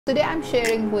Today I'm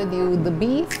sharing with you the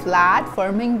B Flat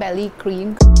Firming Belly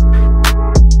Cream.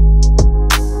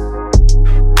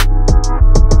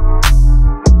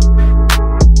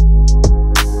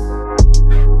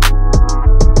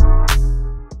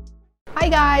 Hi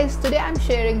guys, today I'm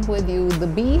sharing with you the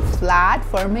B Flat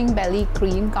Firming Belly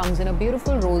Cream. Comes in a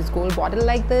beautiful rose gold bottle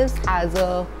like this, has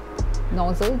a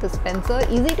nozzle dispenser,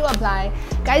 easy to apply.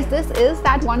 Guys, this is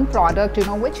that one product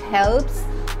which helps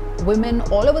women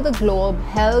all over the globe,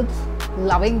 helps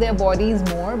loving their bodies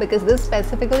more, because this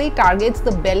specifically targets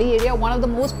the belly area, one of the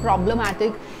most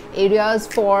problematic areas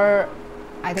for,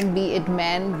 I think, be it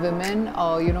men, women,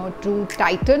 to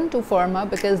tighten, to firm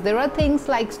up, because there are things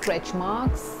like stretch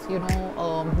marks,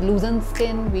 loosened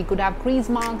skin. We could have crease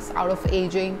marks out of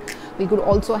aging. We could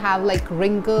also have like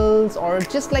wrinkles or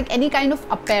just like any kind of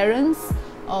appearance,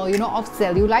 of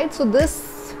cellulite. So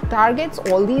this targets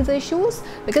all these issues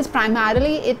because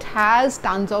primarily it has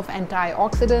tons of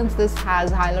antioxidants. This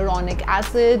has hyaluronic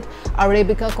acid,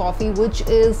 Arabica coffee, which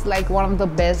is like one of the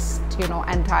best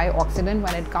antioxidant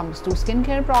when it comes to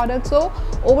skincare products. So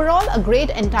overall a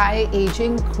great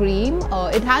anti-aging cream.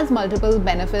 It has multiple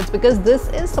benefits because this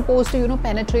is supposed to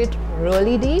penetrate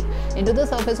really deep into the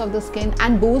surface of the skin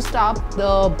and boost up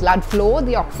the blood flow,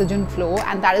 the oxygen flow,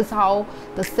 and that is how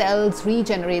the cells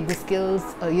regenerate, the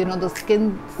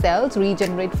skin cells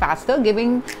regenerate faster,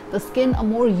 giving the skin a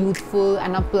more youthful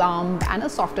and a plump and a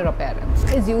softer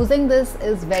appearance. Using this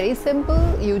is very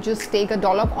simple. You just take a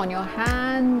dollop on your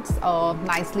hands,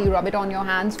 nicely rub it on your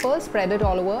hands first, spread it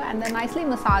all over, and then nicely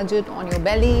massage it on your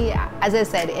belly. As I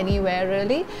said, anywhere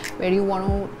really where you want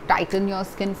to tighten your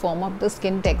skin, firm up the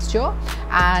skin texture,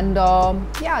 and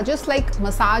just like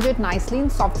massage it nicely in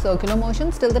soft circular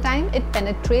motions till the time it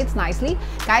penetrates nicely.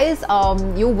 Guys,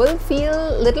 you will feel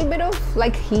a little bit of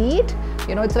like heat.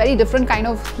 It's very different kind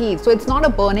of heat, so it's not a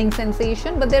burning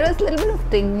sensation, but there is a little bit of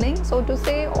tingling, so to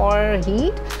say, or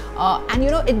heat, and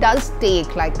it does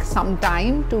take like some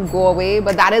time to go away,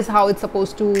 but that is how it's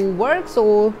supposed to work.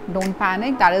 So don't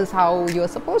panic. That is how you're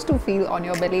supposed to feel on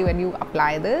your belly when you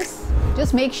apply this.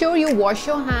 Just make sure you wash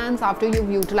your hands after you've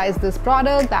utilized this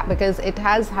product, because it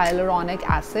has hyaluronic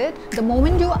acid. The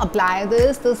moment you apply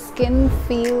this, the skin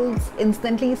feels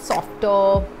instantly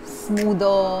softer,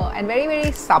 smoother, and very,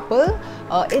 very supple.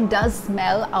 It does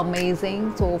smell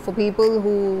amazing. So for people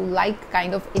who like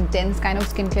kind of intense kind of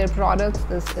skincare products,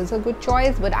 this is a good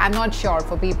choice, but I'm not sure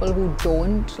for people who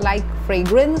don't like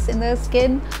fragrance in their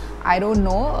skin. I don't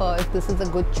know if this is a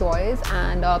good choice.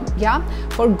 And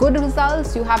for good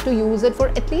results you have to use it for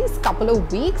at least a couple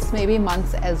of weeks, maybe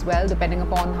months as well, depending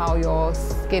upon how your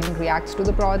skin reacts to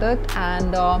the product.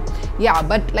 And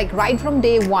but like right from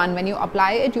day one when you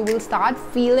apply it, you will start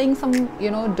feeling some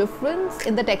difference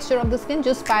in the texture of the skin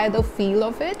just by the feel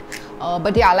of it.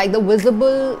 But yeah, like the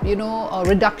visible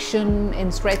reduction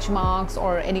in stretch marks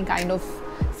or any kind of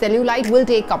cellulite will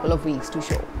take a couple of weeks to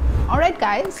show. Alright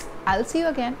guys, I'll see you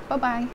again. Bye bye.